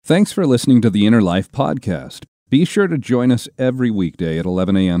Thanks for listening to the Inner Life Podcast. Be sure to join us every weekday at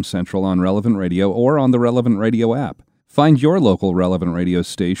 11 a.m. Central on Relevant Radio or on the Relevant Radio app. Find your local Relevant Radio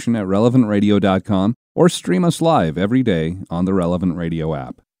station at relevantradio.com or stream us live every day on the Relevant Radio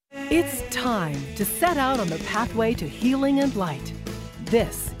app. It's time to set out on the pathway to healing and light.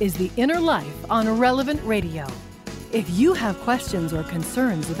 This is The Inner Life on Relevant Radio. If you have questions or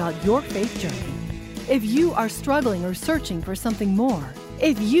concerns about your faith journey, if you are struggling or searching for something more,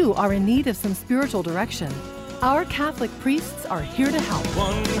 if you are in need of some spiritual direction, our Catholic priests are here to help.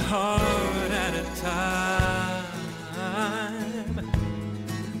 One heart at a time.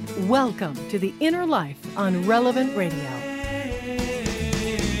 Welcome to The Inner Life on Relevant Radio.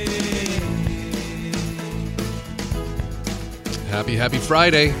 Happy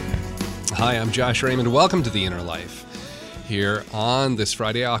Friday. Hi, I'm Josh Raymond. Welcome to The Inner Life. Here on this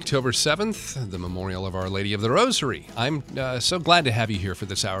Friday, October 7th, the memorial of Our Lady of the Rosary. I'm so glad to have you here for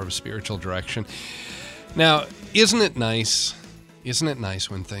this hour of spiritual direction. Now, isn't it nice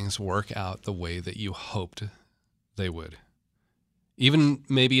when things work out the way that you hoped they would? Even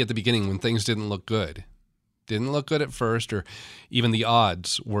maybe at the beginning when things didn't look good at first, or even the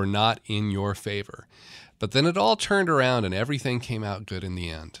odds were not in your favor. But then it all turned around and everything came out good in the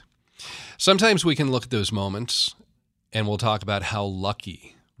end. Sometimes we can look at those moments and we'll talk about how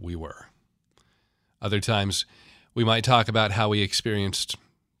lucky we were. Other times we might talk about how we experienced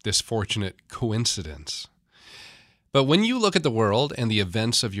this fortunate coincidence. But when you look at the world and the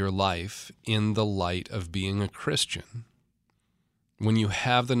events of your life in the light of being a Christian, when you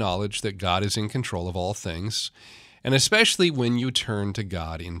have the knowledge that God is in control of all things, and especially when you turn to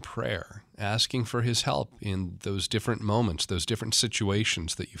God in prayer, asking for His help in those different moments, those different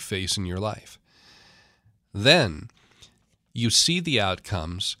situations that you face in your life, then you see the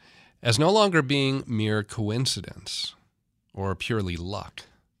outcomes as no longer being mere coincidence or purely luck.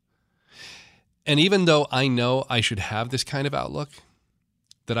 And even though I know I should have this kind of outlook,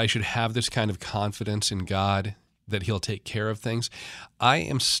 that I should have this kind of confidence in God, that He'll take care of things, I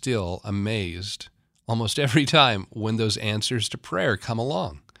am still amazed almost every time when those answers to prayer come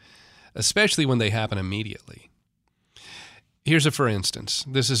along, especially when they happen immediately. Here's a for instance.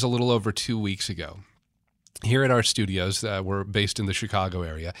 This is a little over 2 weeks ago. Here at our studios, we're based in the Chicago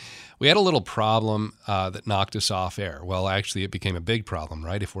area, we had a little problem that knocked us off air. Well, actually, it became a big problem,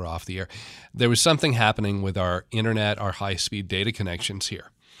 right, if we're off the air. There was something happening with our internet, our high-speed data connections here.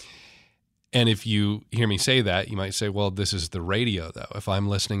 And if you hear me say that, you might say, well, this is the radio, though. If I'm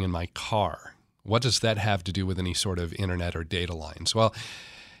listening in my car, what does that have to do with any sort of internet or data lines? Well,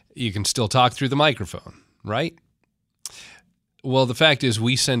 you can still talk through the microphone, right? Well, the fact is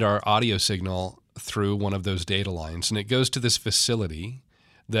we send our audio signal through one of those data lines, and it goes to this facility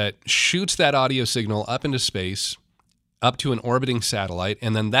that shoots that audio signal up into space, up to an orbiting satellite,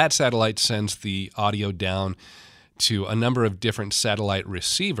 and then that satellite sends the audio down to a number of different satellite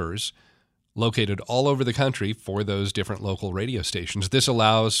receivers located all over the country for those different local radio stations. This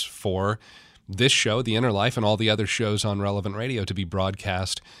allows for this show, The Inner Life, and all the other shows on Relevant Radio to be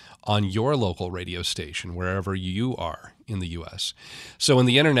broadcast on your local radio station, wherever you are in the U.S. So when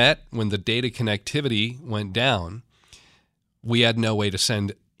the internet, when the data connectivity went down, we had no way to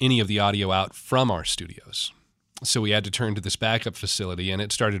send any of the audio out from our studios. So we had to turn to this backup facility, and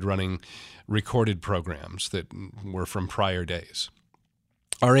it started running recorded programs that were from prior days.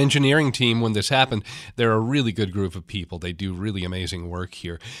 Our engineering team, when this happened, they're a really good group of people. They do really amazing work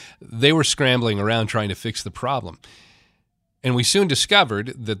here. They were scrambling around trying to fix the problem. And we soon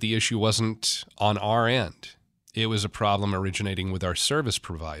discovered that the issue wasn't on our end. It was a problem originating with our service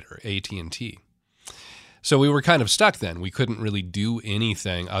provider, AT&T. So we were kind of stuck then. We couldn't really do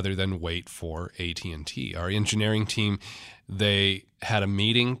anything other than wait for AT&T. Our engineering team, they had a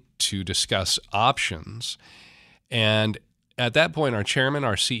meeting to discuss options. And at that point, our chairman,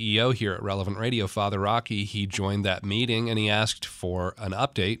 our CEO here at Relevant Radio, Father Rocky, he joined that meeting and he asked for an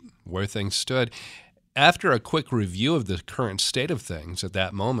update where things stood. After a quick review of the current state of things at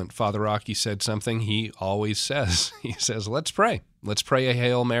that moment, Father Rocky said something he always says. He says, let's pray. Let's pray a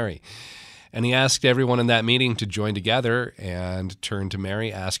Hail Mary. And he asked everyone in that meeting to join together and turn to Mary,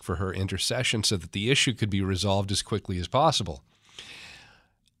 ask for her intercession so that the issue could be resolved as quickly as possible.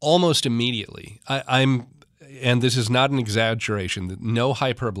 Almost immediately, and this is not an exaggeration, no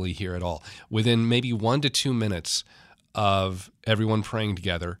hyperbole here at all, within maybe 1 to 2 minutes of everyone praying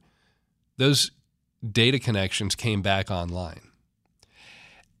together, those data connections came back online.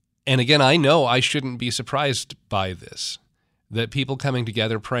 And again, I know I shouldn't be surprised by this, that people coming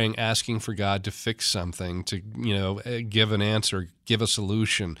together praying, asking for God to fix something, to, give an answer, give a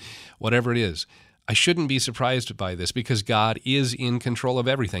solution, whatever it is. I shouldn't be surprised by this because God is in control of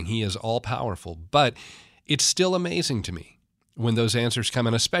everything. He is all-powerful. But it's still amazing to me when those answers come,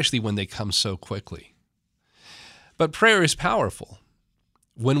 and especially when they come so quickly. But prayer is powerful.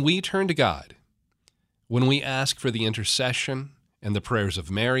 When we turn to God, when we ask for the intercession and the prayers of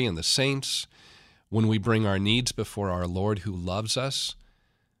Mary and the saints, when we bring our needs before our Lord who loves us,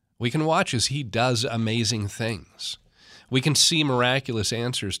 we can watch as He does amazing things. We can see miraculous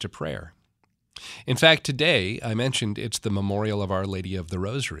answers to prayer. In fact, today, I mentioned it's the memorial of Our Lady of the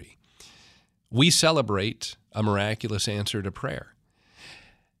Rosary. We celebrate a miraculous answer to prayer.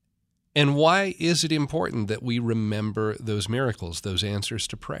 And why is it important that we remember those miracles, those answers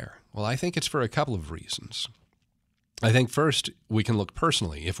to prayer? Well, I think it's for a couple of reasons. I think first, we can look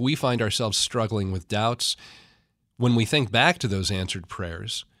personally. If we find ourselves struggling with doubts, when we think back to those answered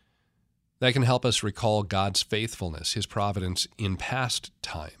prayers, that can help us recall God's faithfulness, His providence in past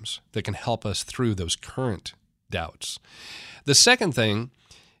times, that can help us through those current doubts. The second thing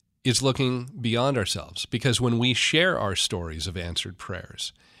is looking beyond ourselves, because when we share our stories of answered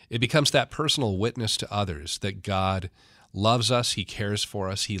prayers, it becomes that personal witness to others that God loves us, He cares for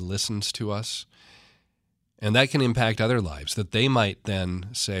us, He listens to us. And that can impact other lives, that they might then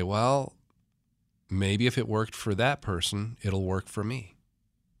say, well, maybe if it worked for that person, it'll work for me.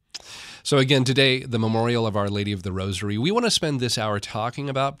 So again, today, the memorial of Our Lady of the Rosary, we want to spend this hour talking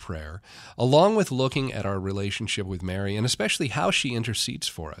about prayer, along with looking at our relationship with Mary, and especially how she intercedes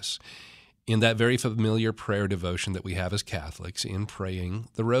for us in that very familiar prayer devotion that we have as Catholics in praying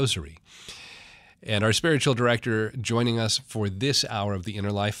the Rosary. And our spiritual director joining us for this hour of the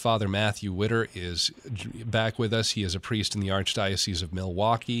Inner Life, Father Matthew Widder, is back with us. He is a priest in the Archdiocese of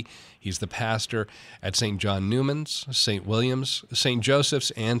Milwaukee. He's the pastor at St. John Newman's, St. William's, St. Joseph's,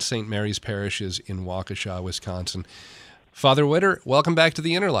 and St. Mary's parishes in Waukesha, Wisconsin. Father Widder, welcome back to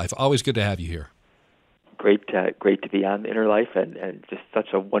the Inner Life. Always good to have you here. Great to be on the Inner Life, and just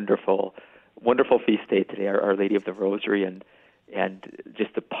such a wonderful feast day today, Our Lady of the Rosary, and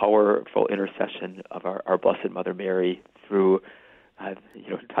just the powerful intercession of our Blessed Mother Mary through,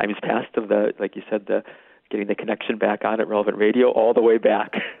 times past of like you said, getting the connection back on at Relevant Radio, all the way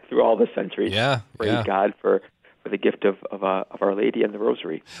back through all the centuries. Praise God for the gift of Our Lady and the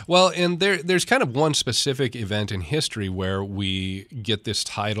Rosary. Well, and there's kind of one specific event in history where we get this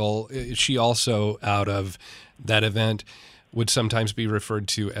title. She also, out of that event, would sometimes be referred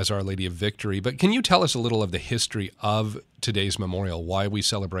to as Our Lady of Victory. But can you tell us a little of the history of today's memorial, why we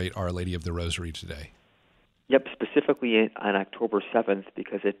celebrate Our Lady of the Rosary today? Yep, specifically on October 7th,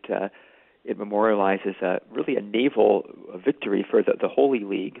 because it memorializes really a naval victory for the Holy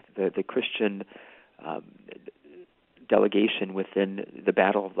League, the Christian delegation within the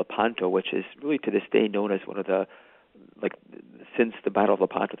Battle of Lepanto, which is really to this day known as one of the, since the Battle of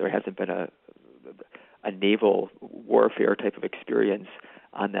Lepanto, there hasn't been a naval warfare type of experience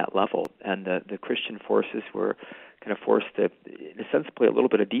on that level. And the Christian forces were kind of forced to, in a sense, play a little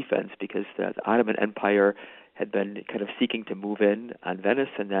bit of defense, because the Ottoman Empire had been kind of seeking to move in on Venice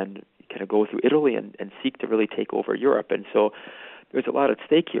and then kind of go through Italy and seek to really take over Europe. And so there's a lot at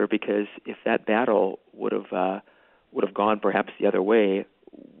stake here, because if that battle would have gone perhaps the other way,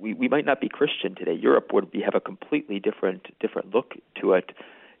 we might not be Christian today. Europe would have a completely different look to it.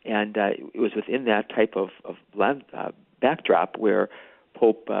 And it was within that type of backdrop where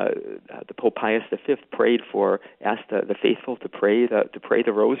the Pope Pius V asked the faithful to pray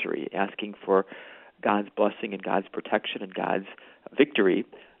the Rosary, asking for God's blessing and God's protection and God's victory,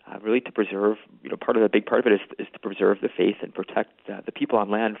 really to preserve. The big part of it is to preserve the faith and protect the people on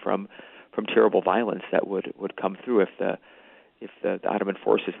land from terrible violence that would come through if the Ottoman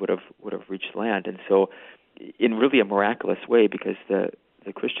forces would have reached land. And so, in really a miraculous way, because the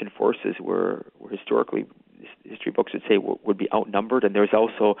Christian forces were historically, history books would say, would be outnumbered, and there was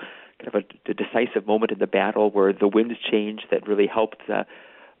also kind of a decisive moment in the battle where the winds changed that really helped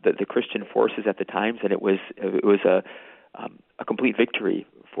the Christian forces at the times, and it was a complete victory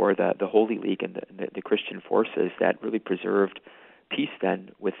for the Holy League and the Christian forces that really preserved peace then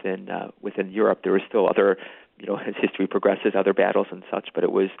within Europe. There were still other, as history progresses, other battles and such, but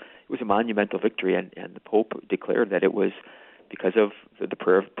it was a monumental victory, and the Pope declared that it was because of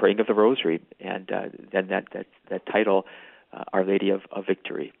the praying of the Rosary, and then that title, Our Lady of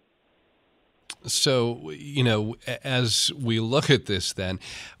Victory. So, as we look at this then,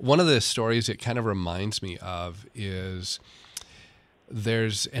 one of the stories it kind of reminds me of is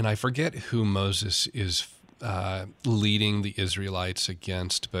and I forget who Moses is leading the Israelites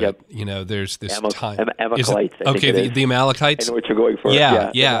against, but, there's this time. Amalekites. The Amalekites? I know what you're going for.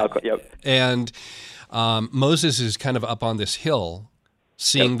 Yeah. Yep. And Moses is kind of up on this hill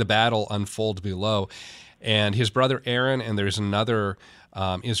seeing the battle unfold below. And his brother Aaron, and there's another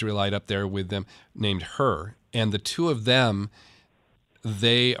Israelite up there with them named Hur. And the two of them,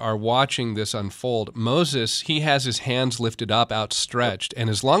 they are watching this unfold. Moses, he has his hands lifted up, outstretched. And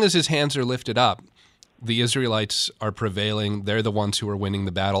as long as his hands are lifted up, the Israelites are prevailing. They're the ones who are winning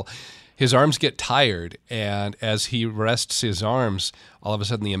the battle. His arms get tired, and as he rests his arms, all of a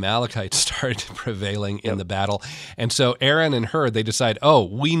sudden the Amalekites start prevailing in the battle. And so Aaron and Hur, they decide,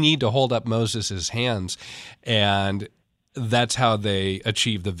 we need to hold up Moses' hands. And that's how they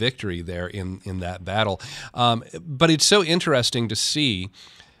achieve the victory there in that battle. But it's so interesting to see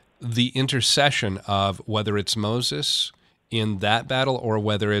the intercession of whether it's Moses in that battle or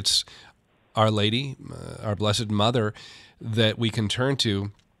whether it's Our Lady, our Blessed Mother, that we can turn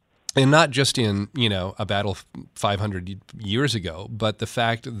to. And not just in, a battle 500 years ago, but the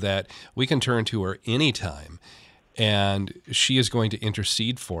fact that we can turn to her anytime, and she is going to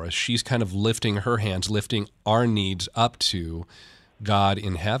intercede for us. She's kind of lifting her hands, lifting our needs up to God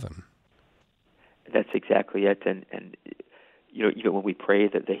in heaven. That's exactly it. And when we pray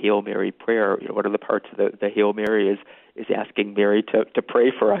the Hail Mary prayer, one of the parts of the Hail Mary is asking Mary to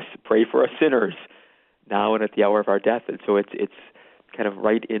pray for us sinners, now and at the hour of our death. And so it's kind of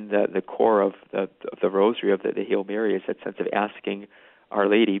right in the core of the Rosary of the Hail Mary, is that sense of asking Our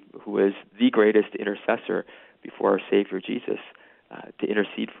Lady, who is the greatest intercessor before our Savior Jesus, to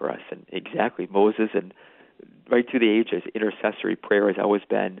intercede for us. And exactly, Moses, and right through the ages, intercessory prayer has always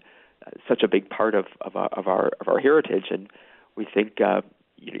been such a big part of our heritage. And we think,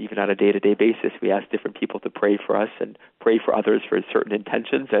 even on a day-to-day basis, we ask different people to pray for us and pray for others for certain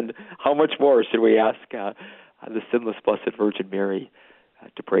intentions. And how much more should we ask the sinless Blessed Virgin Mary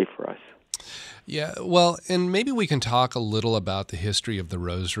to pray for us? Yeah, well, and maybe we can talk a little about the history of the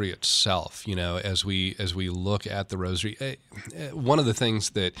Rosary itself. As we look at the Rosary, one of the things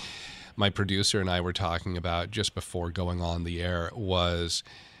that my producer and I were talking about just before going on the air was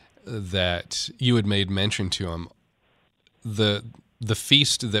that you had made mention to him the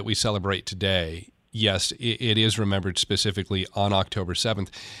feast that we celebrate today. Yes, it is remembered specifically on October 7th,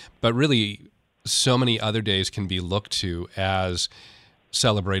 but really so many other days can be looked to as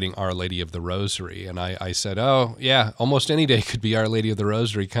celebrating Our Lady of the Rosary. And I said, almost any day could be Our Lady of the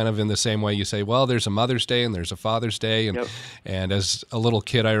Rosary, kind of in the same way you say, well, there's a Mother's Day and there's a Father's Day. And and as a little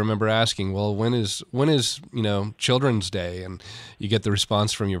kid, I remember asking, well, when is Children's Day? And you get the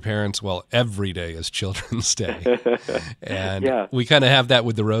response from your parents, well, every day is Children's Day. And we kind of have that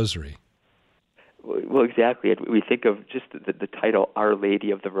with the Rosary. Well, exactly. We think of just the title, Our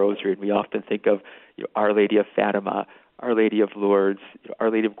Lady of the Rosary, and we often think of Our Lady of Fatima, Our Lady of Lourdes,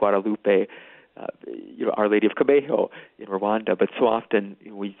 Our Lady of Guadalupe, Our Lady of Cabejo in Rwanda. But so often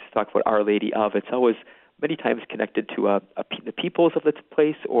we talk about Our Lady of, it's always many times connected to the peoples of the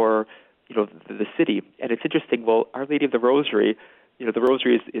place or the city. And it's interesting. Well, Our Lady of the Rosary, the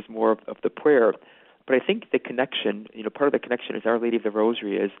Rosary is more of the prayer, but I think the connection, part of the connection is Our Lady of the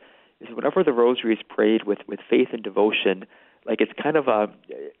Rosary is whenever the Rosary is prayed with faith and devotion, like it's kind of to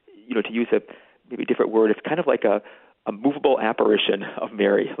use a maybe different word, it's kind of like a movable apparition of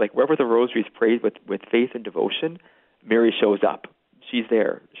Mary. Like wherever the Rosary is prayed with faith and devotion, Mary shows up. She's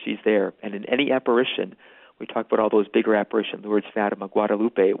there. And in any apparition, we talk about all those bigger apparitions, Lourdes, Fatima,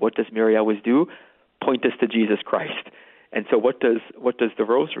 Guadalupe. What does Mary always do? Point us to Jesus Christ. And so what does the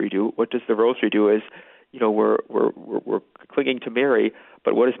Rosary do? What does the Rosary do is, we're clinging to Mary,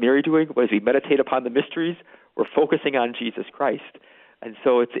 but what is Mary doing? As we meditate upon the mysteries, we're focusing on Jesus Christ. And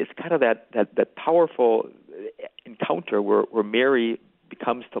so it's kind of that powerful encounter where Mary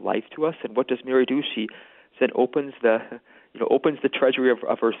becomes to life to us. And what does Mary do? She then opens the treasury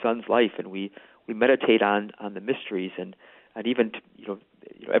of her son's life, and we meditate on the mysteries. And even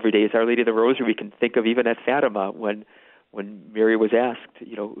every day is Our Lady of the Rosary. We can think of even at Fatima when Mary was asked,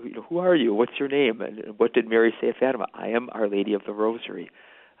 who are you? What's your name? And what did Mary say at Fatima? I am Our Lady of the Rosary.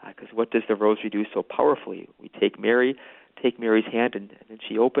 Because what does the Rosary do so powerfully? We take Mary's hand, and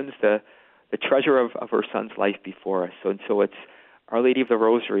she opens the treasure of her son's life before us. So it's Our Lady of the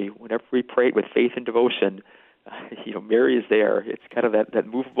Rosary. Whenever we pray it with faith and devotion, Mary is there. It's kind of that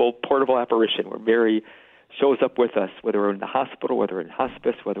movable, portable apparition where Mary shows up with us, whether we're in the hospital, whether we're in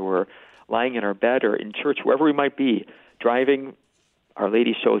hospice, whether we're lying in our bed or in church, wherever we might be, driving, Our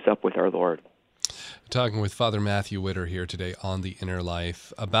Lady shows up with our Lord. Talking with Father Matthew Widder here today on The Inner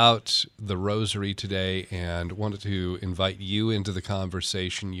Life about the Rosary today, and wanted to invite you into the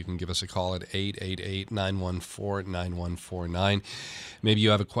conversation. You can give us a call at 888-914-9149. Maybe you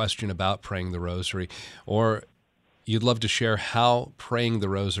have a question about praying the Rosary, or you'd love to share how praying the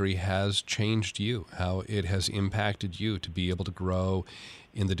Rosary has changed you, how it has impacted you to be able to grow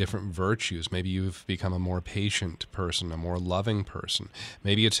in the different virtues. Maybe you've become a more patient person, a more loving person.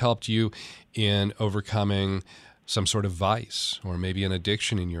 Maybe it's helped you in overcoming some sort of vice or maybe an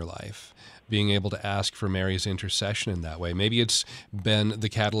addiction in your life, being able to ask for Mary's intercession in that way. Maybe it's been the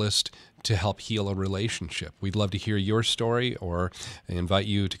catalyst to help heal a relationship. We'd love to hear your story, or I invite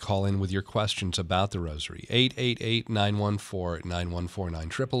you to call in with your questions about the Rosary.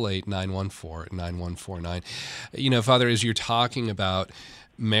 888-914-9149, 888-914-9149. You know, Father, as you're talking about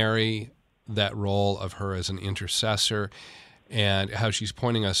Mary, that role of her as an intercessor, and how she's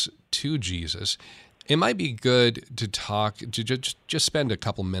pointing us to Jesus, it might be good to just spend a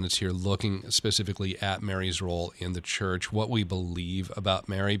couple minutes here looking specifically at Mary's role in the church, what we believe about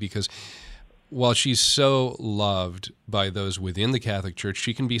Mary, because while she's so loved by those within the Catholic Church,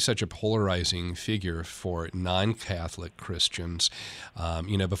 she can be such a polarizing figure for non-Catholic Christians.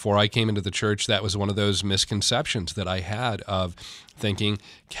 Before I came into the church, that was one of those misconceptions that I had of thinking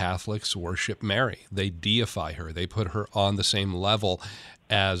Catholics worship Mary. They deify her. They put her on the same level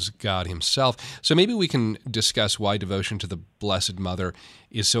as God himself. So maybe we can discuss why devotion to the Blessed Mother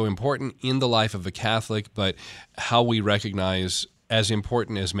is so important in the life of a Catholic, but how we recognize, as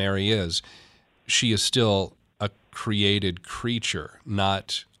important as Mary is, she is still a created creature,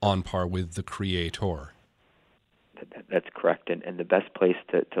 not on par with the Creator. That's correct, and the best place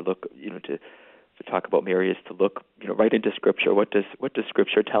to look, to talk about Mary is to look, right into Scripture. What does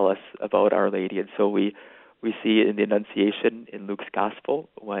Scripture tell us about Our Lady? And so we see in the Annunciation in Luke's Gospel,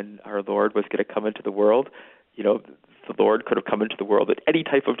 when our Lord was going to come into the world, the Lord could have come into the world at any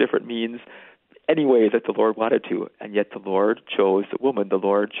type of different means, any way that the Lord wanted to, and yet the Lord chose the woman. The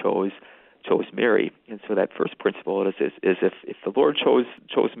Lord chose Mary. And so that first principle is if the Lord chose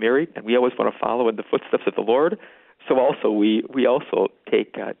Mary, and we always want to follow in the footsteps of the Lord, so also we also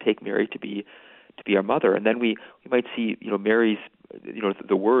take Mary to be our mother. And then we might see Mary's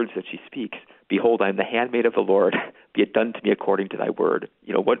the words that she speaks. Behold, I am the handmaid of the Lord. Be it done to me according to thy word.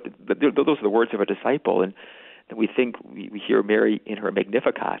 Those are the words of a disciple, and we think we hear Mary in her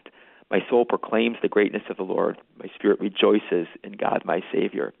Magnificat. My soul proclaims the greatness of the Lord. My spirit rejoices in God my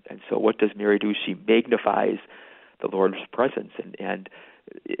Savior. And so what does Mary do? She magnifies the Lord's presence. And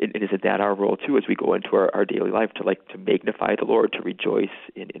isn't that our role too as we go into our daily life to magnify the Lord, to rejoice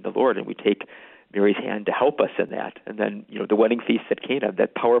in the Lord? And we take Mary's hand to help us in that. And then, the wedding feast at Cana,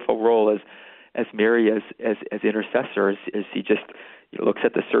 that powerful role as Mary as intercessor, as she just looks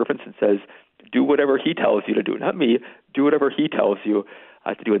at the servants and says, do whatever he tells you to do, not me. Do whatever he tells you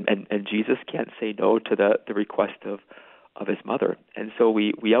to do. And Jesus can't say no to the request of his mother. And so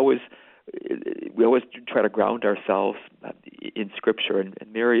we always try to ground ourselves in Scripture. And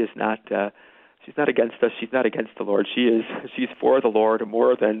Mary is not she's not against us. She's not against the Lord. She's for the Lord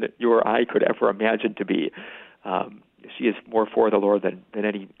more than you or I could ever imagine to be. She is more for the Lord than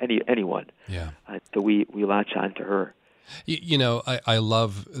anyone. Yeah. So we latch on to her. I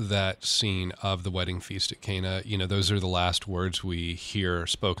love that scene of the wedding feast at Cana. Those are the last words we hear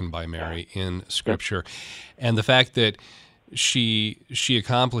spoken by Mary in Scripture. And the fact that she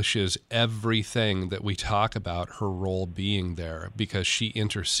accomplishes everything that we talk about her role being there, because she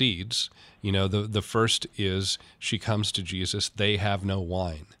intercedes. The first is she comes to Jesus, they have no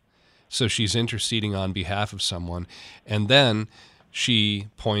wine. So she's interceding on behalf of someone, and then she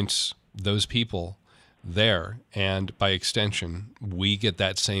points those people there, and by extension, we get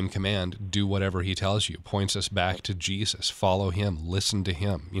that same command: do whatever he tells you. Points us back to Jesus. Follow him. Listen to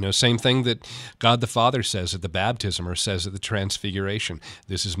him. Same thing that God the Father says at the baptism, or says at the transfiguration.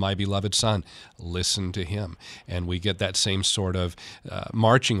 This is my beloved Son. Listen to him. And we get that same sort of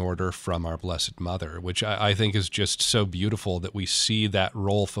marching order from our Blessed Mother, which I think is just so beautiful that we see that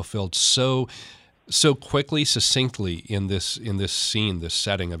role fulfilled so quickly, succinctly in this scene, this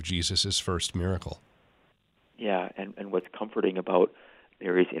setting of Jesus' first miracle. Yeah, and what's comforting about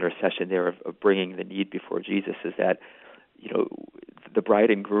Mary's intercession there of bringing the need before Jesus is that, the bride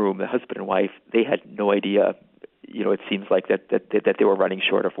and groom, the husband and wife, they had no idea. It seems like that they were running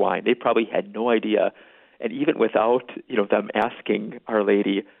short of wine. They probably had no idea, and even without them asking Our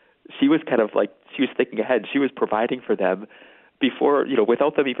Lady, she was she was thinking ahead. She was providing for them before,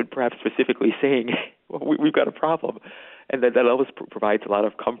 without them even perhaps specifically saying, well, we've got a problem. And that always provides a lot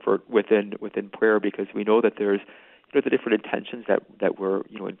of comfort within prayer, because we know that there's the different intentions that we're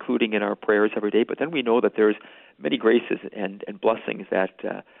including in our prayers every day. But then we know that there's many graces and blessings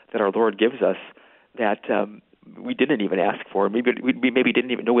that our Lord gives us that we didn't even ask for. Maybe we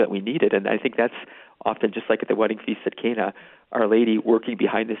didn't even know that we needed. And I think that's often just like at the wedding feast at Cana, Our Lady working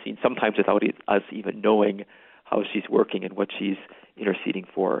behind the scenes, sometimes without us even knowing how she's working and what she's interceding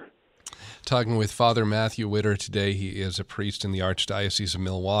for. Talking with Father Matthew Widder today. He is a priest in the Archdiocese of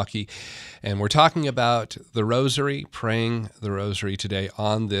Milwaukee, and we're talking about the Rosary, praying the Rosary today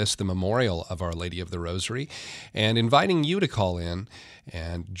on this, the memorial of Our Lady of the Rosary, and inviting you to call in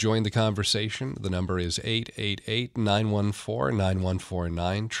and join the conversation. The number is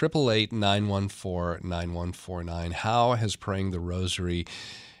 888-914-9149, 888-914-9149. How has praying the Rosary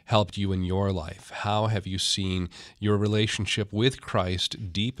helped you in your life? How have you seen your relationship with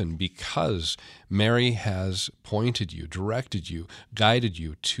Christ deepen because Mary has pointed you, directed you, guided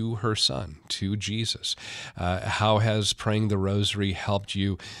you to her Son, to Jesus? How has praying the Rosary helped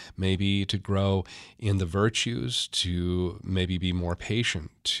you maybe to grow in the virtues, to maybe be more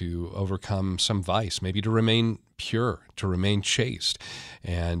patient, to overcome some vice, maybe to remain pure, to remain chaste?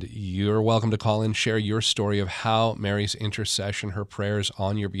 And you're welcome to call in, share your story of how Mary's intercession, her prayers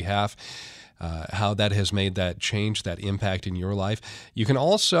on your behalf, how that has made that change, that impact in your life. You can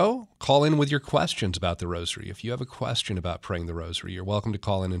also call in with your questions about the Rosary. If you have a question about praying the Rosary, you're welcome to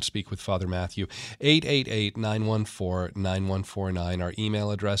call in and speak with Father Matthew. 888-914-9149. Our email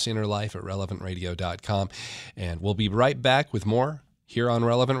address, innerlife@relevantradio.com. And we'll be right back with more here on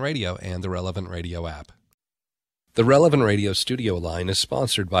Relevant Radio and the Relevant Radio app. The Relevant Radio studio line is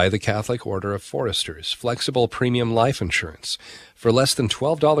sponsored by the Catholic Order of Foresters Flexible Premium Life Insurance. For less than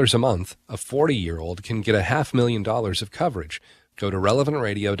 $12 a month, a 40-year-old can get $500,000 of coverage. Go to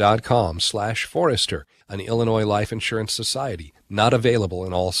relevantradio.com/Forester, an Illinois life insurance society, not available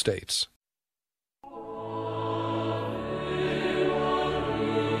in all states.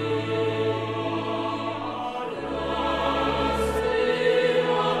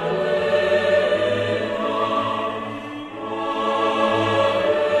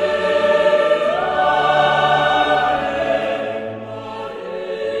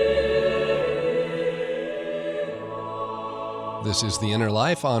 This is The Inner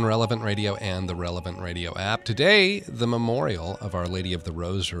Life on Relevant Radio and the Relevant Radio app. Today, the memorial of Our Lady of the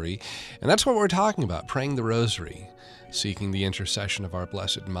Rosary. And that's what we're talking about, praying the Rosary, seeking the intercession of our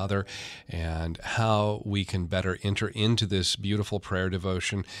Blessed Mother, and how we can better enter into this beautiful prayer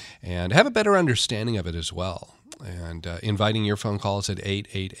devotion and have a better understanding of it as well. And inviting your phone calls at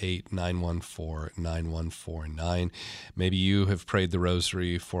 888-914-9149. Maybe you have prayed the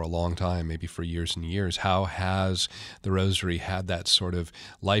Rosary for a long time, maybe for years and years. How has the Rosary had that sort of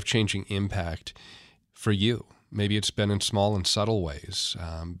life-changing impact for you? Maybe it's been in small and subtle ways,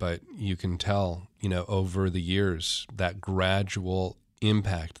 but you can tell, over the years, that gradual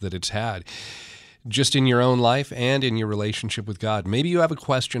impact that it's had, just in your own life and in your relationship with God. Maybe you have a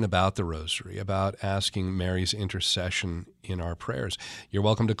question about the Rosary, about asking Mary's intercession in our prayers. You're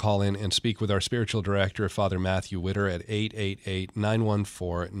welcome to call in and speak with our spiritual director, Father Matthew Widder, at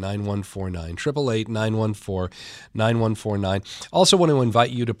 888-914-9149, 888-914-9149. Also want to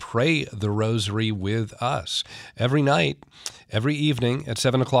invite you to pray the Rosary with us every night, every evening at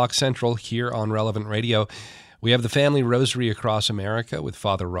 7 o'clock Central here on Relevant Radio. We have the Family Rosary Across America with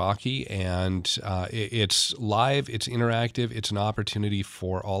Father Rocky, and it's live, it's interactive, it's an opportunity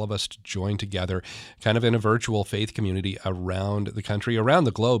for all of us to join together kind of in a virtual faith community around the country, around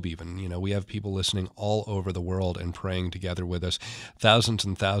the globe even. We have people listening all over the world and praying together with us, thousands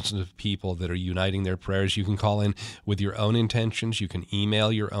and thousands of people that are uniting their prayers. You can call in with your own intentions. You can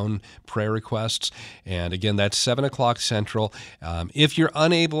email your own prayer requests. And again, that's 7 o'clock Central. If you're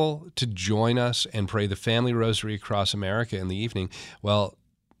unable to join us and pray the Family Rosary Across America in the evening, well,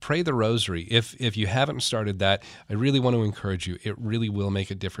 pray the Rosary. If you haven't started that, I really want to encourage you. It really will make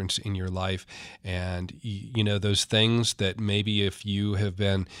a difference in your life. And, those things that maybe if you have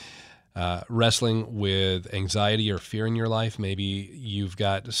been wrestling with anxiety or fear in your life, maybe you've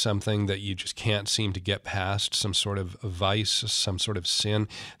got something that you just can't seem to get past, some sort of vice, some sort of sin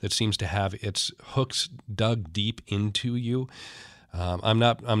that seems to have its hooks dug deep into you. I'm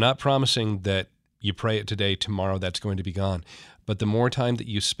not promising that you pray it today, tomorrow that's going to be gone. But the more time that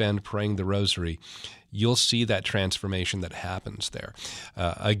you spend praying the Rosary, you'll see that transformation that happens there.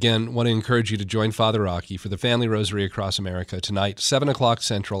 Again, want to encourage you to join Father Rocky for the Family Rosary Across America tonight, 7 o'clock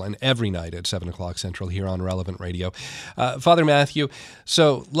Central, and every night at 7 o'clock Central here on Relevant Radio. Father Matthew,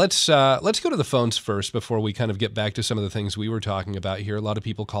 so let's go to the phones first before we kind of get back to some of the things we were talking about here. A lot of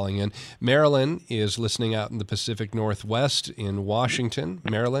people calling in. Marilyn is listening out in the Pacific Northwest in Washington.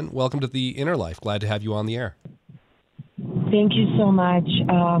 Marilyn, welcome to the Inner Life. Glad to have you on the air. Thank you so much.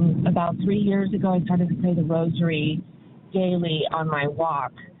 About 3 years ago, I started to pray the Rosary daily on my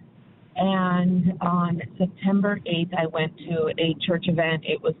walk. And on September 8th, I went to a church event.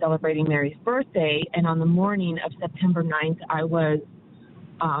 It was celebrating Mary's birthday. And on the morning of September 9th, I was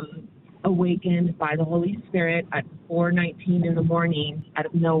awakened by the Holy Spirit at 4:19 in the morning out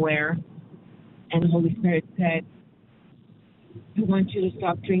of nowhere. And the Holy Spirit said, I want you to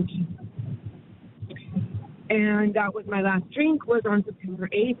stop drinking. And that was my last drink, was on September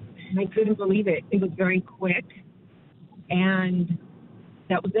 8th. And I couldn't believe it. It was very quick. And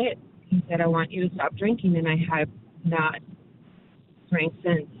that was it. He said, I want you to stop drinking. And I have not drank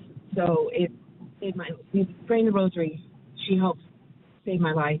since. So praying the Rosary, she helped save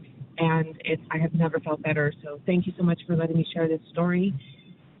my life. And I have never felt better. So thank you so much for letting me share this story.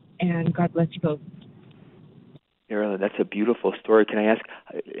 And God bless you both. Marilyn, that's a beautiful story. Can I ask,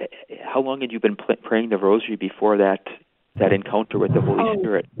 how long had you been praying the Rosary before that encounter with the Holy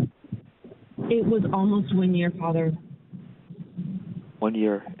Spirit? It was almost 1 year, Father. 1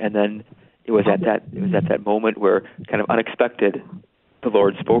 year, and then it was at that moment where, kind of unexpected, the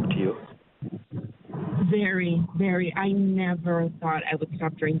Lord spoke to you. Very, very. I never thought I would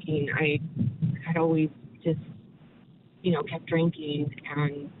stop drinking. I had always just, kept drinking,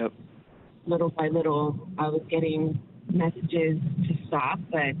 and Yep. little by little, I was getting messages to stop,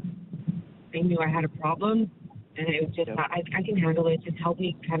 but I knew I had a problem, and it was just, Yep. I can handle it. Just help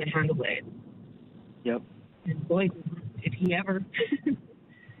me kind of handle it. Yep. And boy, if he ever.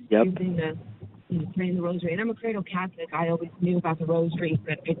 Yep. Praying the Rosary. And I'm a cradle Catholic. I always knew about the Rosary,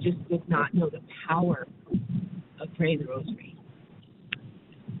 but I just did not know the power of praying the Rosary.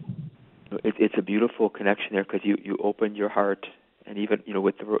 It's a beautiful connection there, because you opened your heart, and even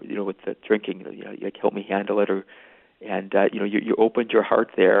with the drinking, like, help me handle it, you opened your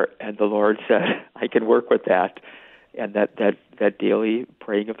heart there, and the Lord said, I can work with that, and that daily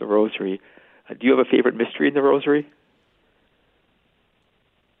praying of the Rosary. Do you have a favorite mystery in the Rosary?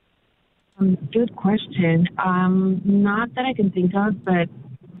 Good question. Not that I can think of, but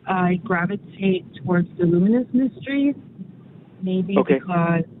I gravitate towards the luminous mysteries, maybe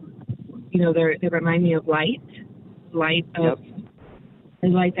because they remind me of light of the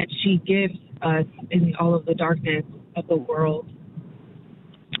light that she gives us in all of the darkness of the world.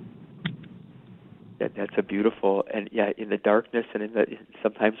 That's a beautiful, and in the darkness, and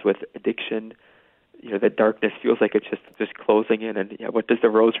sometimes with addiction, that darkness feels like it's just closing in. And what does the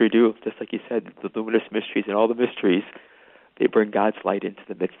Rosary do? Just like you said, the luminous mysteries and all the mysteries, they bring God's light into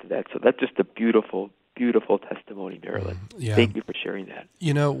the midst of that. So that's just a beautiful, beautiful testimony, Marilyn. Yeah. Thank you for sharing that.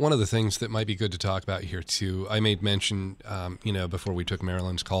 One of the things that might be good to talk about here too, I made mention, before we took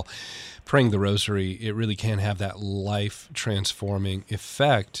Marilyn's call, praying the Rosary, it really can have that life-transforming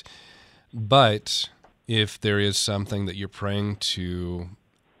effect. But if there is something that you're praying to,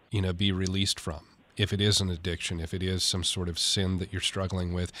 be released from, if it is an addiction, if it is some sort of sin that you're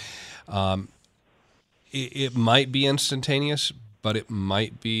struggling with, it might be instantaneous, but it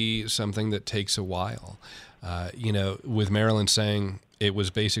might be something that takes a while. With Marilyn saying it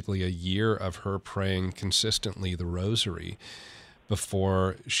was basically a year of her praying consistently the Rosary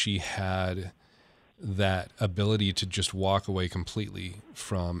before she had that ability to just walk away completely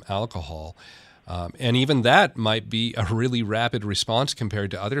from alcohol. And even that might be a really rapid response compared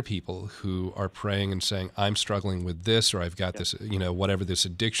to other people who are praying and saying, I'm struggling with this, or I've got this, whatever, this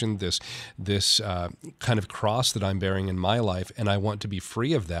addiction, this kind of cross that I'm bearing in my life, and I want to be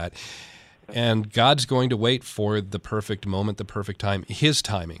free of that. And God's going to wait for the perfect moment, the perfect time, His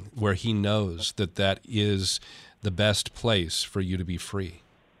timing, where He knows that is the best place for you to be free.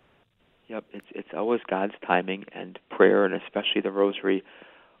 Yep, it's always God's timing, and prayer, and especially the Rosary,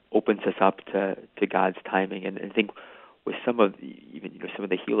 opens us up to God's timing. And I think with some of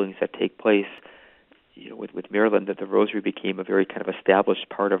the healings that take place, with Marilyn, that the Rosary became a very kind of established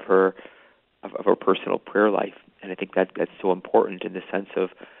part of her personal prayer life. And I think that's so important in the sense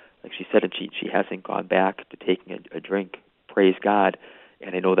of, like she said, and she hasn't gone back to taking a drink. Praise God.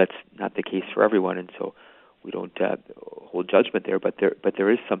 And I know that's not the case for everyone, and so we don't hold judgment there. But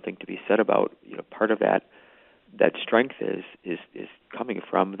there is something to be said about part of that strength is coming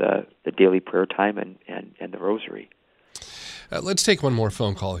from the daily prayer time and the Rosary. Let's take one more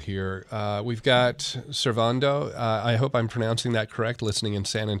phone call here. We've got Servando. I hope I'm pronouncing that correct, listening in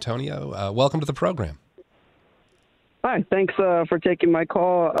San Antonio. Welcome to the program. Hi, thanks for taking my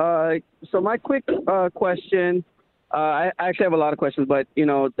call. So my quick question, I actually have a lot of questions, but,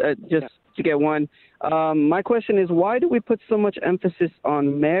 just to get one. My question is, why do we put so much emphasis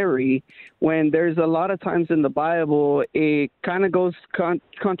on Mary when there's a lot of times in the Bible it kind of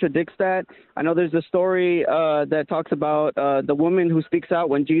contradicts that? I know there's a story that talks about the woman who speaks out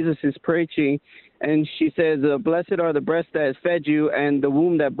when Jesus is preaching, and she says, blessed are the breasts that fed you and the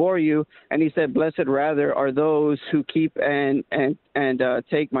womb that bore you. And he said, blessed rather are those who keep and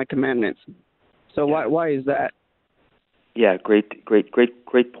take my commandments. So why is that? Yeah,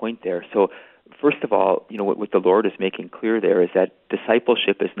 great point there. So, first of all, what the Lord is making clear there is that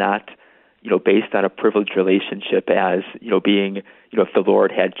discipleship is not, based on a privileged relationship as, being, if the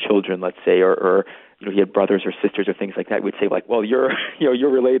Lord had children, let's say, or he had brothers or sisters or things like that, we'd say like, well, you're,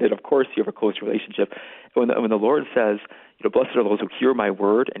 you're related. Of course, you have a close relationship. When the Lord says, blessed are those who hear my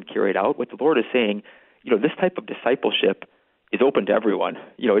word and carry it out, what the Lord is saying, this type of discipleship is open to everyone.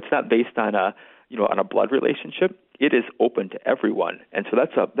 It's not based on on a blood relationship. It is open to everyone, and so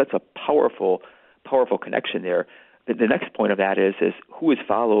that's a powerful connection there. The next point of that is who has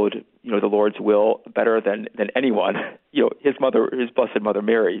followed the Lord's will better than anyone. His blessed mother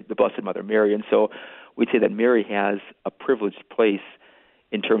Mary, the Blessed Mother Mary, and so we'd say that Mary has a privileged place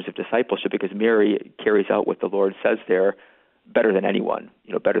in terms of discipleship because Mary carries out what the Lord says there better than anyone.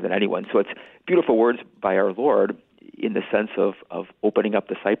 Better than anyone. So it's beautiful words by our Lord in the sense of opening up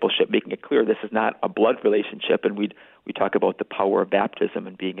discipleship, making it clear this is not a blood relationship, and we talk about the power of baptism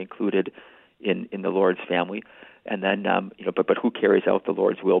and being included in the Lord's family, and then but who carries out the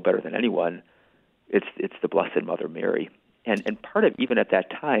Lord's will better than anyone? It's the Blessed Mother Mary, and part of even at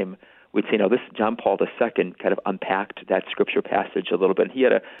that time we'd say this John Paul II kind of unpacked that scripture passage a little bit. And he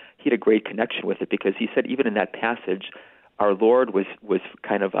had a great connection with it because he said even in that passage, our Lord was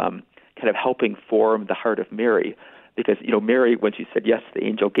kind of helping form the heart of Mary. Because, Mary, when she said yes to the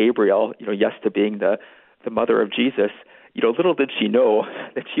angel Gabriel, yes to being the mother of Jesus, little did she know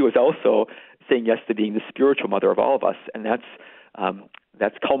that she was also saying yes to being the spiritual mother of all of us. And that's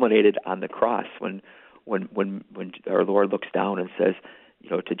culminated on the cross when our Lord looks down and says,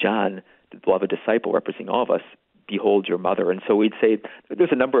 to John, the beloved disciple representing all of us, behold your mother. And so we'd say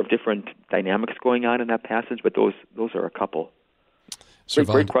there's a number of different dynamics going on in that passage, but those are a couple.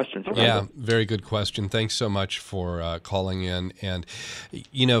 Great questions. Yeah, very good question. Thanks so much for calling in. And,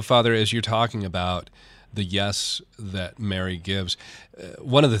 Father, as you're talking about the yes that Mary gives,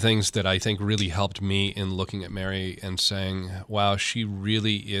 one of the things that I think really helped me in looking at Mary and saying, wow, she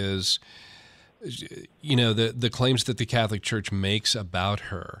really is, the claims that the Catholic Church makes about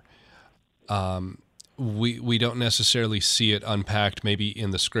her, we don't necessarily see it unpacked maybe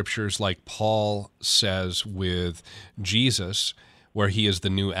in the scriptures like Paul says with Jesus, where he is the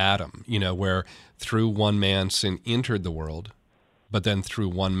new Adam, where through one man sin entered the world, but then through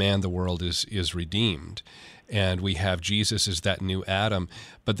one man the world is redeemed. And we have Jesus as that new Adam.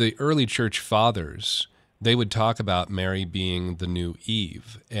 But the early church fathers, they would talk about Mary being the new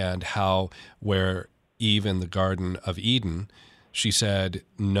Eve, and how where Eve in the Garden of Eden, she said,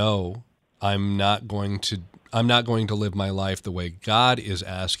 no, I'm not going to live my life the way God is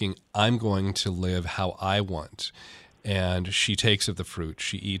asking. I'm going to live how I want. And she takes of the fruit.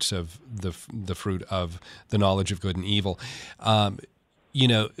 She eats of the fruit of the knowledge of good and evil.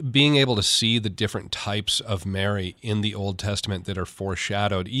 Being able to see the different types of Mary in the Old Testament that are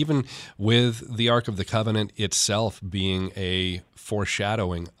foreshadowed, even with the Ark of the Covenant itself being a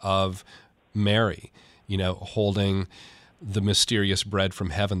foreshadowing of Mary, holding the mysterious bread from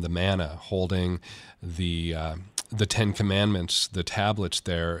heaven, the manna, holding the Ten Commandments, the tablets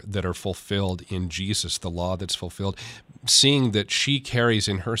there that are fulfilled in Jesus, the law that's fulfilled, seeing that she carries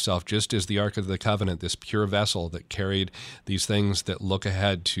in herself, just as the Ark of the Covenant, this pure vessel that carried these things that look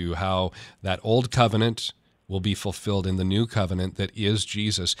ahead to how that old covenant will be fulfilled in the new covenant that is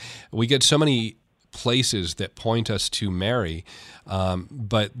Jesus. We get so many places that point us to Mary,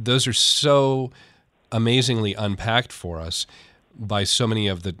 but those are so amazingly unpacked for us by so many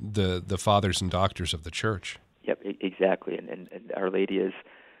of the fathers and doctors of the church. Yep, exactly. And Our Lady is,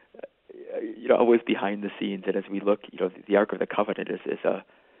 always behind the scenes. And as we look, the Ark of the Covenant is a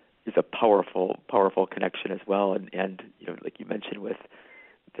powerful connection as well. And like you mentioned with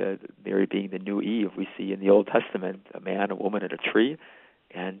the Mary being the new Eve, we see in the Old Testament a man, a woman, and a tree.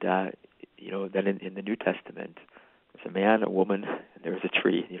 And then in the New Testament, there's a man, a woman, and there's a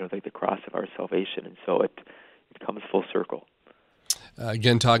tree. Like the cross of our salvation. And so it comes full circle.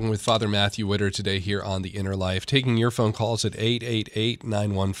 Again, talking with Father Matthew Widder today here on The Inner Life, taking your phone calls at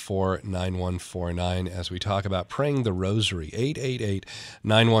 888-914-9149 as we talk about praying the Rosary,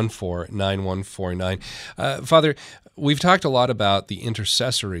 888-914-9149. Father, we've talked a lot about the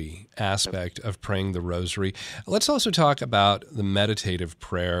intercessory aspect of praying the Rosary. Let's also talk about the meditative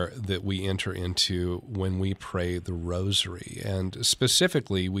prayer that we enter into when we pray the Rosary. And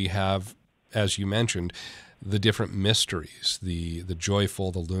specifically, we have, as you mentioned, the different mysteries, the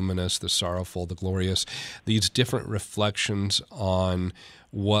joyful, the luminous, the sorrowful, the glorious, these different reflections on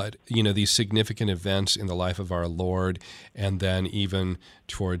what, these significant events in the life of our Lord, and then even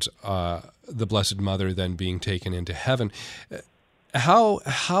towards the Blessed Mother then being taken into heaven.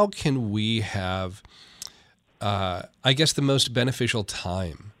 How can we have I guess, the most beneficial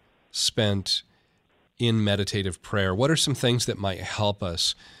time spent in meditative prayer? What are some things that might help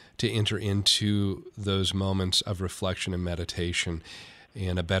us to enter into those moments of reflection and meditation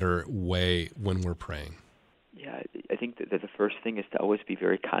in a better way when we're praying? Yeah, I think that the first thing is to always be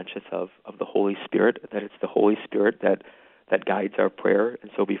very conscious of the Holy Spirit, that it's the Holy Spirit that guides our prayer. And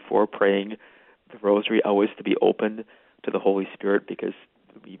so before praying the Rosary, always to be open to the Holy Spirit, because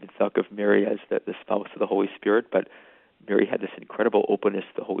we even think of Mary as the spouse of the Holy Spirit, but Mary had this incredible openness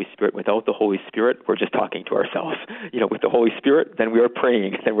to the Holy Spirit. Without the Holy Spirit, we're just talking to ourselves. With the Holy Spirit, then we are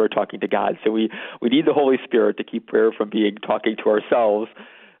praying, then we're talking to God. So we need the Holy Spirit to keep prayer from being talking to ourselves.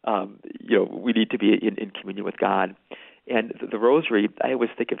 We need to be in communion with God. And the Rosary, I always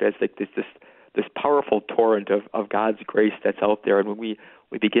think of it as like this powerful torrent of God's grace that's out there. And when we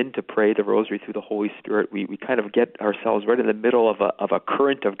begin to pray the Rosary through the Holy Spirit, we kind of get ourselves right in the middle of a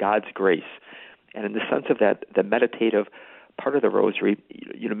current of God's grace. And in the sense of that, the meditative part of the Rosary,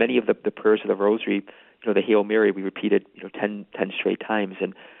 many of the prayers of the Rosary, the Hail Mary, we repeated 10 straight times,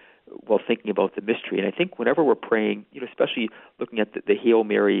 and while thinking about the mystery. And I think whenever we're praying, especially looking at the Hail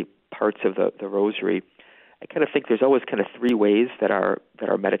Mary parts of the Rosary, I kind of think there's always kind of three ways that our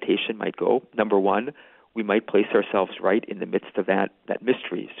meditation might go. Number one, we might place ourselves right in the midst of that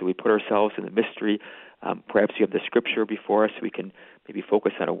mystery. So we put ourselves in the mystery. Perhaps you have the Scripture before us. We can maybe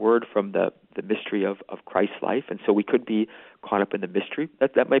focus on a word from the mystery of Christ's life. And so we could be caught up in the mystery.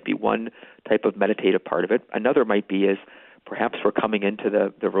 That might be one type of meditative part of it. Another might be is perhaps we're coming into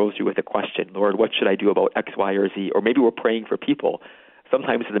the Rosary with a question. Lord, what should I do about X, Y, or Z? Or maybe we're praying for people.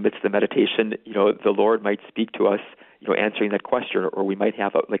 Sometimes in the midst of the meditation, the Lord might speak to us, answering that question, or we might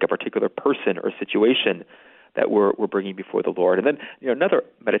have a particular person or situation that we're bringing before the Lord. And then another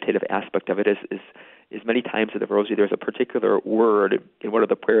meditative aspect of it is many times in the Rosary there's a particular word in one of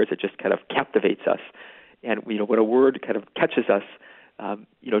the prayers that just kind of captivates us. And when a word kind of catches us,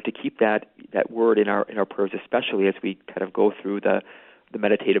 to keep that word in our prayers, especially as we kind of go through the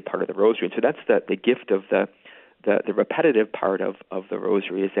meditative part of the Rosary. And so that's the gift of the repetitive part of the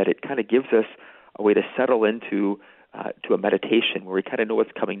Rosary, is that it kind of gives us a way to settle into to a meditation where we kind of know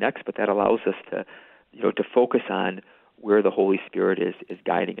what's coming next, but that allows us to focus on where the Holy Spirit is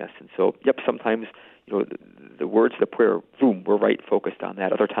guiding us. And so, sometimes the words of the prayer, boom, we're right focused on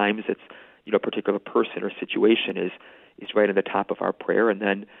that. Other times it's a particular person or situation is right at the top of our prayer. And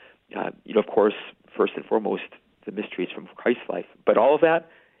then of course, first and foremost, the mysteries from Christ's life. But all of that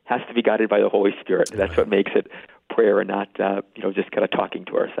has to be guided by the Holy Spirit. That's what makes it prayer and not, just kind of talking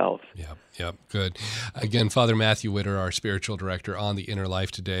to ourselves. Yeah, good. Again, Father Matthew Widder, our spiritual director on The Inner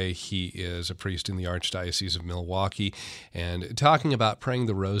Life today. He is a priest in the Archdiocese of Milwaukee, and talking about praying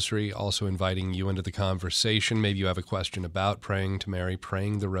the Rosary, also inviting you into the conversation. Maybe you have a question about praying to Mary,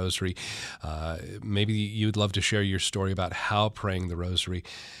 praying the Rosary. Maybe you'd love to share your story about how praying the Rosary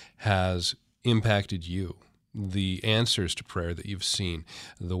has impacted you, the answers to prayer that you've seen,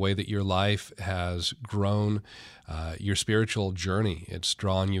 the way that your life has grown, your spiritual journey. It's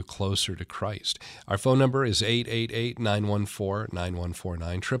drawn you closer to Christ. Our phone number is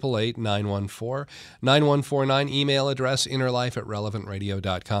 888-914-9149, 888-914-9149, email address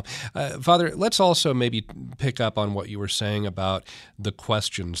innerlife@relevantradio.com. Father, let's also maybe pick up on what you were saying about the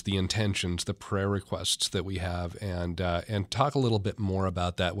questions, the intentions, the prayer requests that we have, and talk a little bit more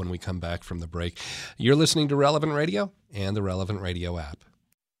about that when we come back from the break. You're listening to Relevant Radio and the Relevant Radio app.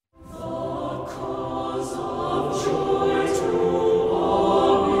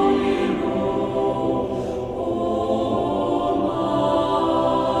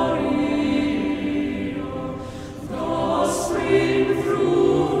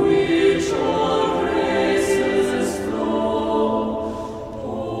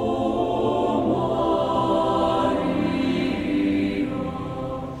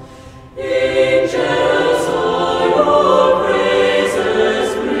 Angels are your praises.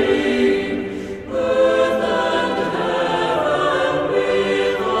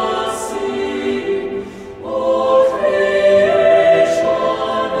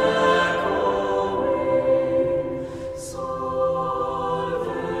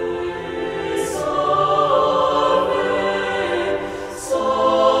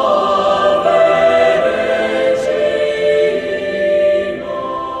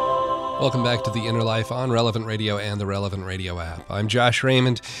 Welcome back to The Inner Life on Relevant Radio and the Relevant Radio app. I'm Josh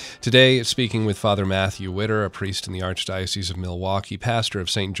Raymond. Today, speaking with Father Matthew Widder, a priest in the Archdiocese of Milwaukee, pastor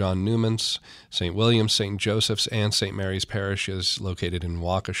of St. John Newman's, St. William's, St. Joseph's, and St. Mary's parishes located in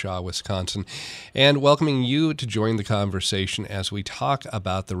Waukesha, Wisconsin, and welcoming you to join the conversation as we talk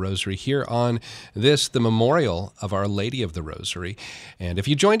about the Rosary here on this, the memorial of Our Lady of the Rosary. And if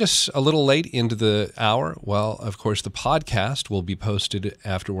you joined us a little late into the hour, well, of course, the podcast will be posted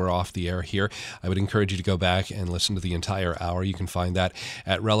after we're off the air here. I would encourage you to go back and listen to the entire hour. You can find that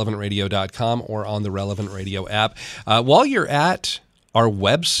at relevantradio.com or on the Relevant Radio app. While you're at our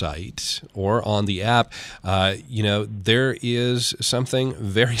website or on the app, there is something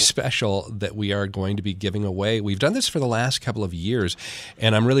very special that we are going to be giving away. We've done this for the last couple of years,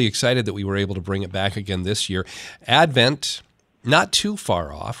 and I'm really excited that we were able to bring it back again this year. Advent, not too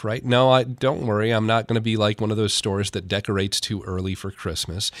far off, right? No, don't worry. I'm not going to be like one of those stores that decorates too early for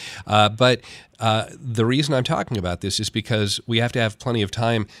Christmas. But the reason I'm talking about this is because we have to have plenty of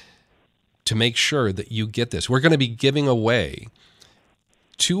time to make sure that you get this. We're going to be giving away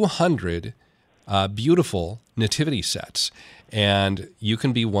 200 beautiful nativity sets, and you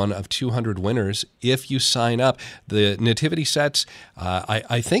can be one of 200 winners if you sign up. The nativity sets,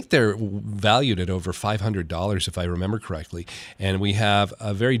 I think they're valued at over $500 if I remember correctly, and we have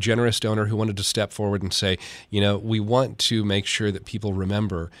a very generous donor who wanted to step forward and say, we want to make sure that people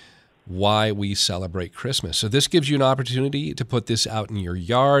remember why we celebrate Christmas. So this gives you an opportunity to put this out in your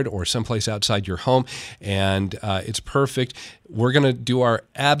yard or someplace outside your home, and it's perfect. We're going to do our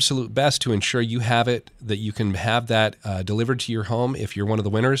absolute best to ensure you have it, that you can have that delivered to your home if you're one of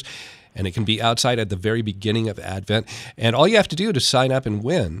the winners, and it can be outside at the very beginning of Advent. And all you have to do to sign up and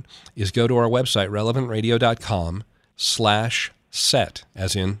win is go to our website, relevantradio.com/set,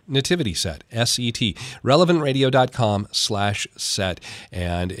 as in nativity set, S-E-T, relevantradio.com/set.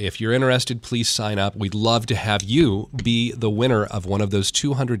 And if you're interested, please sign up. We'd love to have you be the winner of one of those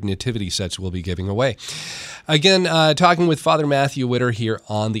 200 nativity sets we'll be giving away. Again, talking with Father Matthew Widder here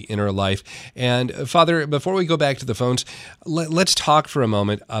on The Inner Life. And Father, before we go back to the phones, let's talk for a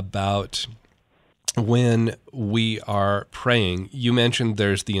moment about when we are praying. You mentioned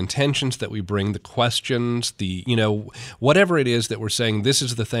there's the intentions that we bring, the questions, whatever it is that we're saying, this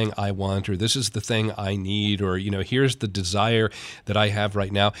is the thing I want, or this is the thing I need, or, here's the desire that I have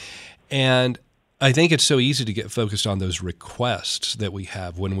right now. And I think it's so easy to get focused on those requests that we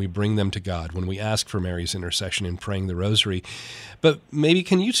have when we bring them to God, when we ask for Mary's intercession in praying the Rosary. But maybe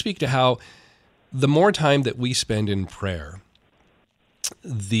can you speak to how the more time that we spend in prayer,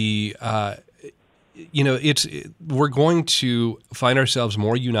 we're going to find ourselves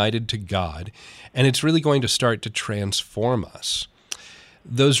more united to God, and it's really going to start to transform us.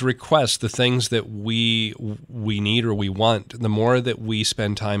 Those requests, the things that we need or we want, the more that we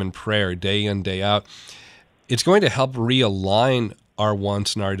spend time in prayer day in, day out, it's going to help realign our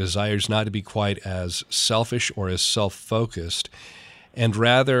wants and our desires not to be quite as selfish or as self-focused, and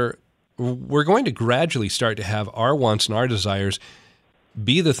rather we're going to gradually start to have our wants and our desires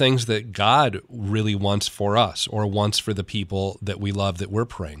be the things that God really wants for us or wants for the people that we love that we're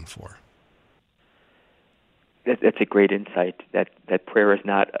praying for. That's a great insight. That prayer is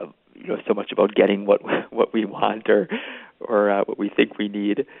not so much about getting what we want or what we think we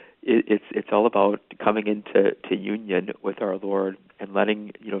need. It's all about coming into union with our Lord and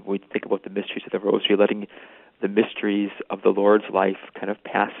letting when we think about the mysteries of the Rosary, letting the mysteries of the Lord's life kind of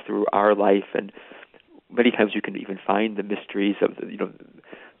pass through our life. And many times you can even find the mysteries of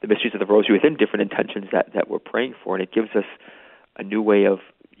the mysteries of the Rosary within different intentions that we're praying for, and it gives us a new way of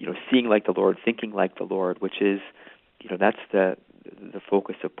seeing like the Lord, thinking like the Lord, which is that's the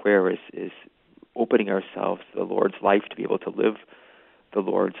focus of prayer is opening ourselves to the Lord's life to be able to live the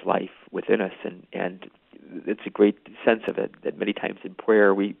Lord's life within us, and it's a great sense of it that many times in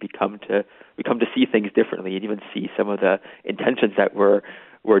prayer we come to see things differently, and even see some of the intentions that we're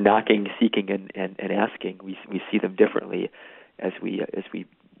knocking, seeking, and asking. We see them differently as we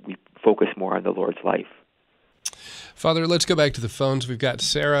focus more on the Lord's life. Father, let's go back to the phones. We've got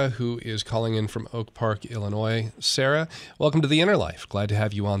Sarah, who is calling in from Oak Park, Illinois. Sarah, welcome to The Inner Life. Glad to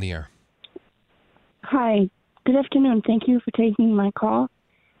have you on the air. Hi. Good afternoon. Thank you for taking my call.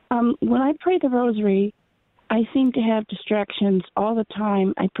 When I pray the Rosary, I seem to have distractions all the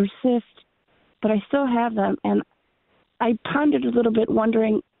time. I persist, but I still have them. And I pondered a little bit,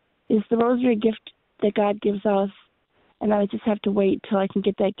 wondering, is the Rosary a gift that God gives us, and I just have to wait till I can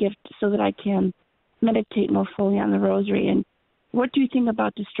get that gift so that I can meditate more fully on the Rosary? And what do you think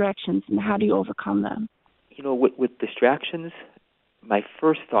about distractions, and how do you overcome them? With distractions, my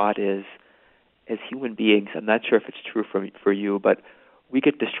first thought is, as human beings, I'm not sure if it's true for you, but we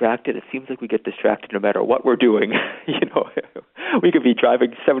get distracted. It seems like we get distracted no matter what we're doing. We could be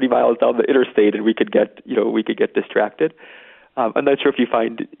driving 70 miles down the interstate and we could get distracted. I'm not sure if you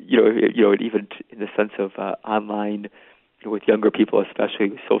find, even in the sense of online, with younger people, especially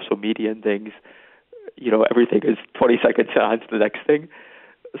with social media and things, everything is 20 seconds on to the next thing.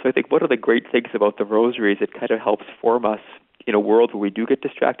 So I think one of the great things about the Rosary is it kind of helps form us in a world where we do get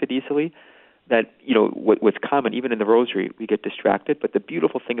distracted easily. That, what's common, even in the Rosary, we get distracted. But the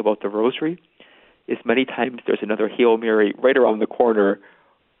beautiful thing about the Rosary is many times there's another Hail Mary right around the corner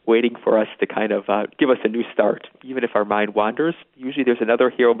waiting for us to kind of give us a new start. Even if our mind wanders, usually there's another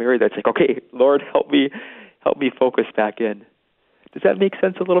Hail Mary that's like, okay, Lord, help me focus back in. Does that make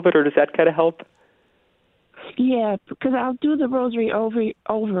sense a little bit, or does that kind of help? Yeah, because I'll do the Rosary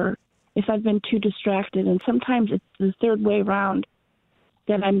over if I've been too distracted, and sometimes it's the third way around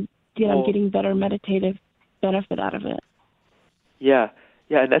that I'm getting better meditative benefit out of it. Yeah,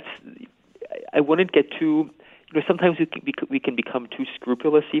 and I wouldn't get too. Sometimes we can become too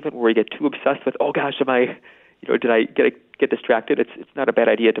scrupulous, even where we get too obsessed with, oh gosh, did I get distracted? It's not a bad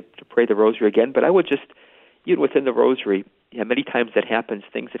idea to pray the Rosary again, but I would just, within the Rosary, many times that happens,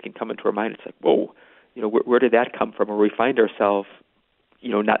 things that can come into our mind. It's like, whoa, where did that come from? Where we find ourselves,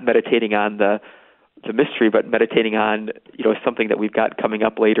 not meditating on the mystery, but meditating on, something that we've got coming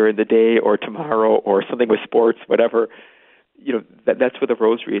up later in the day or tomorrow or something with sports, whatever. That's where the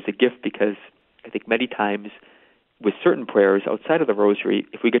Rosary is a gift, because I think many times with certain prayers outside of the Rosary,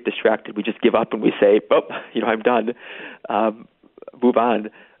 if we get distracted, we just give up and we say, oh, I'm done, move on.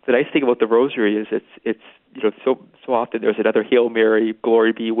 The nice thing about the Rosary is it's so often there's another Hail Mary,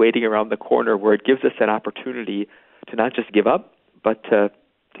 Glory Be, waiting around the corner, where it gives us an opportunity to not just give up, but to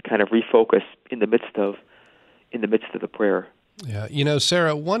kind of refocus in the midst of the prayer. Yeah,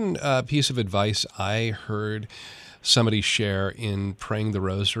 Sarah, one piece of advice I heard somebody share in praying the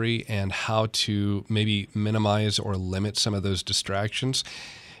Rosary and how to maybe minimize or limit some of those distractions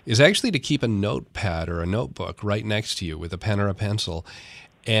is actually to keep a notepad or a notebook right next to you with a pen or a pencil.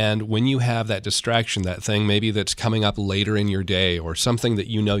 And when you have that distraction, that thing maybe that's coming up later in your day or something that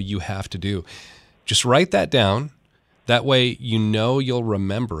you have to do, just write that down. That way you'll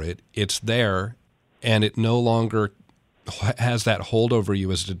remember it. It's there, and it no longer has that hold over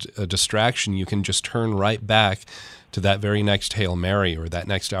you as a distraction. You can just turn right back to that very next Hail Mary or that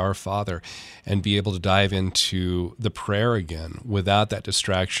next Our Father and be able to dive into the prayer again without that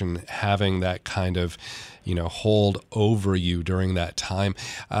distraction having that kind of, hold over you during that time.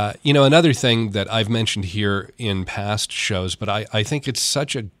 Another thing that I've mentioned here in past shows, but I think it's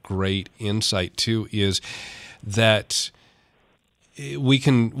such a great insight too, is that we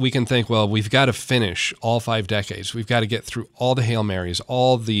can think, well, we've got to finish all 5 decades. We've got to get through all the Hail Marys,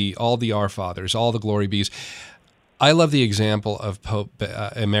 all the Our Fathers, all the Glory Bees. I love the example of Pope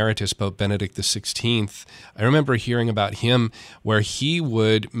Emeritus, Pope Benedict XVI. I remember hearing about him where he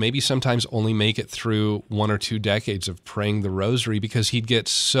would maybe sometimes only make it through 1 or 2 decades of praying the Rosary because he'd get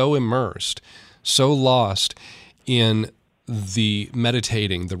so immersed, so lost in the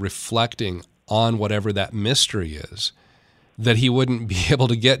meditating, the reflecting on whatever that mystery is, that he wouldn't be able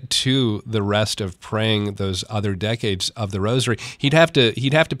to get to the rest of praying those other decades of the Rosary. He'd have to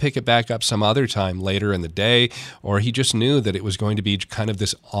pick it back up some other time later in the day, or he just knew that it was going to be kind of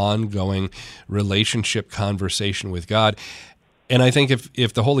this ongoing relationship conversation with God. And I think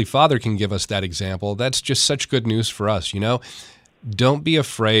if the Holy Father can give us that example, that's just such good news for us. Don't be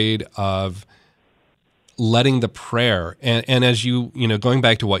afraid of letting the prayer, and as going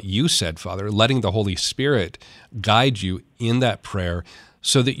back to what you said, Father, letting the Holy Spirit guide you in that prayer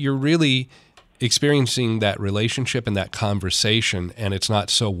so that you're really experiencing that relationship and that conversation, and it's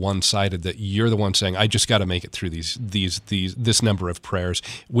not so one-sided that you're the one saying, I just got to make it through this number of prayers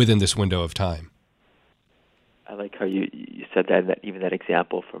within this window of time. I like how you said that even that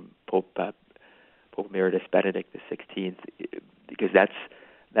example from Pope Emeritus Benedict XVI, because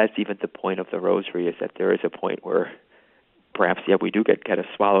that's even the point of the Rosary, is that there is a point where perhaps, we do get kind of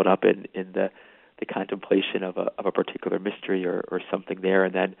swallowed up in the contemplation of a particular mystery or something there,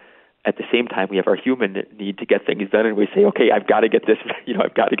 and then at the same time we have our human need to get things done, and we say, okay, I've got to get this,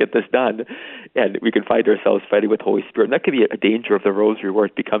 I've got to get this done, and we can find ourselves fighting with the Holy Spirit. And that can be a danger of the Rosary, where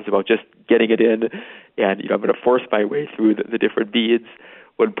it becomes about just getting it in, and I'm going to force my way through the different beads,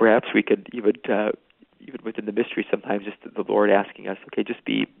 when perhaps we could even within the mystery, sometimes just the Lord asking us, okay, just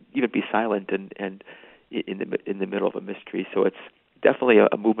be silent and in the middle of a mystery. So it's definitely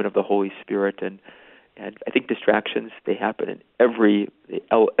a movement of the Holy Spirit, and I think distractions, they happen in every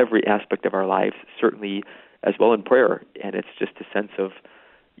aspect of our lives, certainly as well in prayer. And it's just a sense of,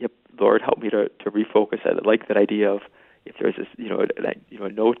 Lord, help me to refocus. I like that idea of, if there's a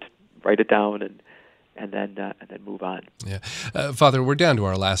note, write it down and then move on. Yeah. Father, we're down to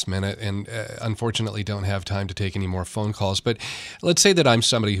our last minute and unfortunately don't have time to take any more phone calls. But let's say that I'm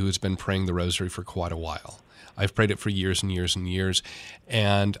somebody who's been praying the Rosary for quite a while. I've prayed it for years and years and years,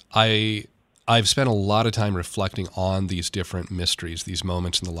 and I've spent a lot of time reflecting on these different mysteries, these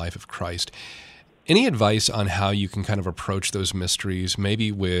moments in the life of Christ. Any advice on how you can kind of approach those mysteries,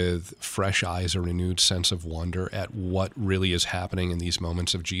 maybe with fresh eyes, a renewed sense of wonder at what really is happening in these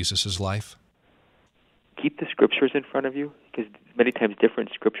moments of Jesus' life? Keep the scriptures in front of you, because many times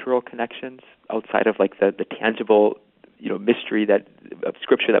different scriptural connections outside of like the tangible, mystery of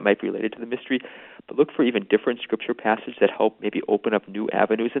scripture that might be related to the mystery, but look for even different scripture passages that help maybe open up new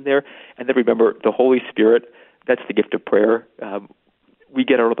avenues in there. And then remember, the Holy Spirit, that's the gift of prayer. We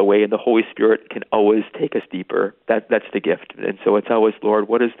get out of the way, and the Holy Spirit can always take us deeper. That's the gift. And so it's always, Lord,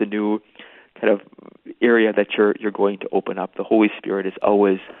 what is the new kind of area that you're going to open up? The Holy Spirit is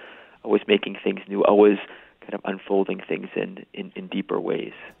always making things new, always kind of unfolding things in deeper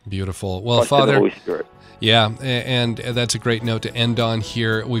ways. Beautiful. Well, Trust Father, in the Holy Spirit. Yeah, and that's a great note to end on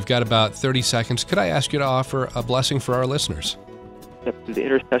here. We've got about 30 seconds. Could I ask you to offer a blessing for our listeners? Through the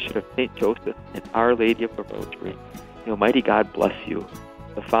intercession of St. Joseph and Our Lady of the Rosary, the Almighty God bless you,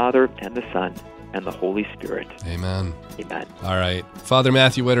 the Father and the Son and the Holy Spirit. Amen. Amen. All right. Father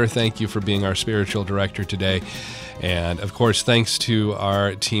Matthew Widder, thank you for being our spiritual director today. And, of course, thanks to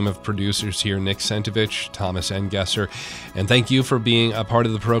our team of producers here, Nick Sentovich, Thomas Engesser. And thank you for being a part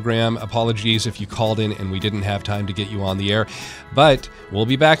of the program. Apologies if you called in and we didn't have time to get you on the air. But we'll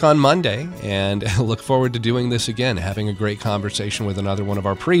be back on Monday and look forward to doing this again, having a great conversation with another one of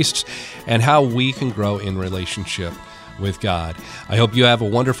our priests and how we can grow in relationship with God. I hope you have a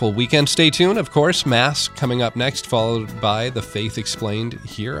wonderful weekend. Stay tuned. Of course, Mass coming up next, followed by the Faith Explained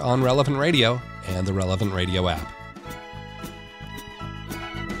here on Relevant Radio and the Relevant Radio app.